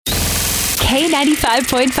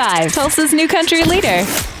K95.5, Tulsa's new country leader.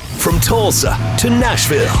 From Tulsa to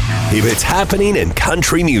Nashville, if it's happening in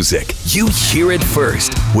country music, you hear it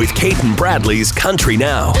first with Cait and Bradley's Country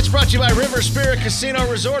Now. It's brought to you by River Spirit Casino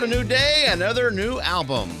Resort. A new day, another new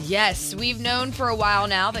album. Yes, we've known for a while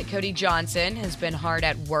now that Cody Johnson has been hard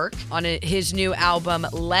at work on his new album,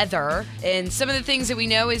 Leather. And some of the things that we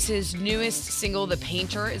know is his newest single, The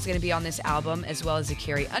Painter, is going to be on this album, as well as a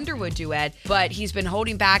Carrie Underwood duet. But he's been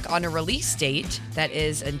holding back on a release date that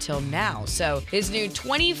is until now. So his new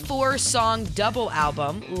 24-song double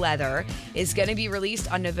album, Leather, is going to be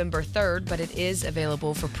released on November 3rd, but it is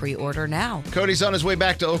available for pre-order now. Cody's on his way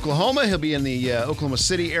back to Oklahoma. He'll be in the Oklahoma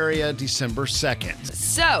City area December 2nd.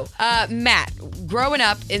 So, Matt, growing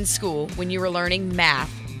up in school, when you were learning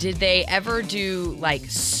math, did they ever do, like,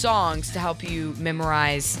 songs to help you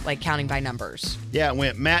memorize, like, counting by numbers? Yeah, it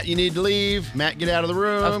went, Matt, you need to leave. Matt, get out of the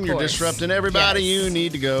room. Of You're course. disrupting everybody. Yes. You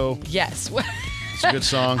need to go. Yes. It's a good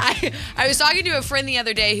song. I was talking to a friend the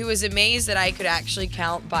other day who was amazed that I could actually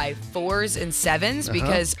count by 4s and 7s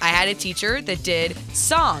because I had a teacher that did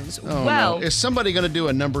songs. Oh, well, no. Is somebody going to do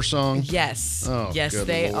a number song? yes. Oh, yes, good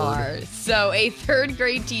they Lord. are. So a 3rd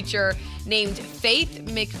grade teacher named Faith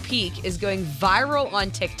McPeak is going viral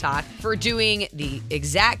on TikTok for doing the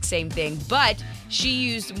exact same thing, but she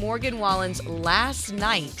used Morgan Wallen's Last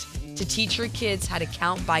Night to teach her kids how to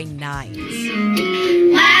count by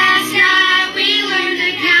 9s. Last night we learned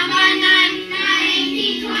to count by 9,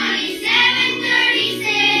 19, 27, 36,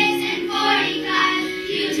 and 45.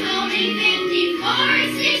 You told me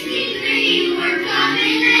 54, 63 were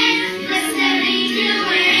coming in, but 72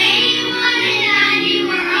 and 81 and 90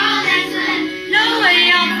 were all that's left. No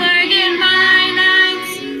way I'll forget my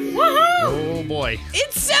 9s. Woohoo! Oh, boy.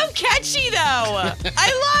 It's so catchy, though. I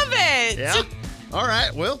love it. Yeah. All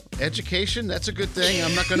right. Well, education, that's a good thing.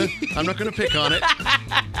 I'm not gonna pick on it.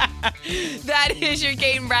 That is your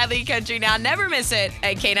Cait and Bradley Country Now. Never miss it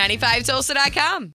at K95Tulsa.com.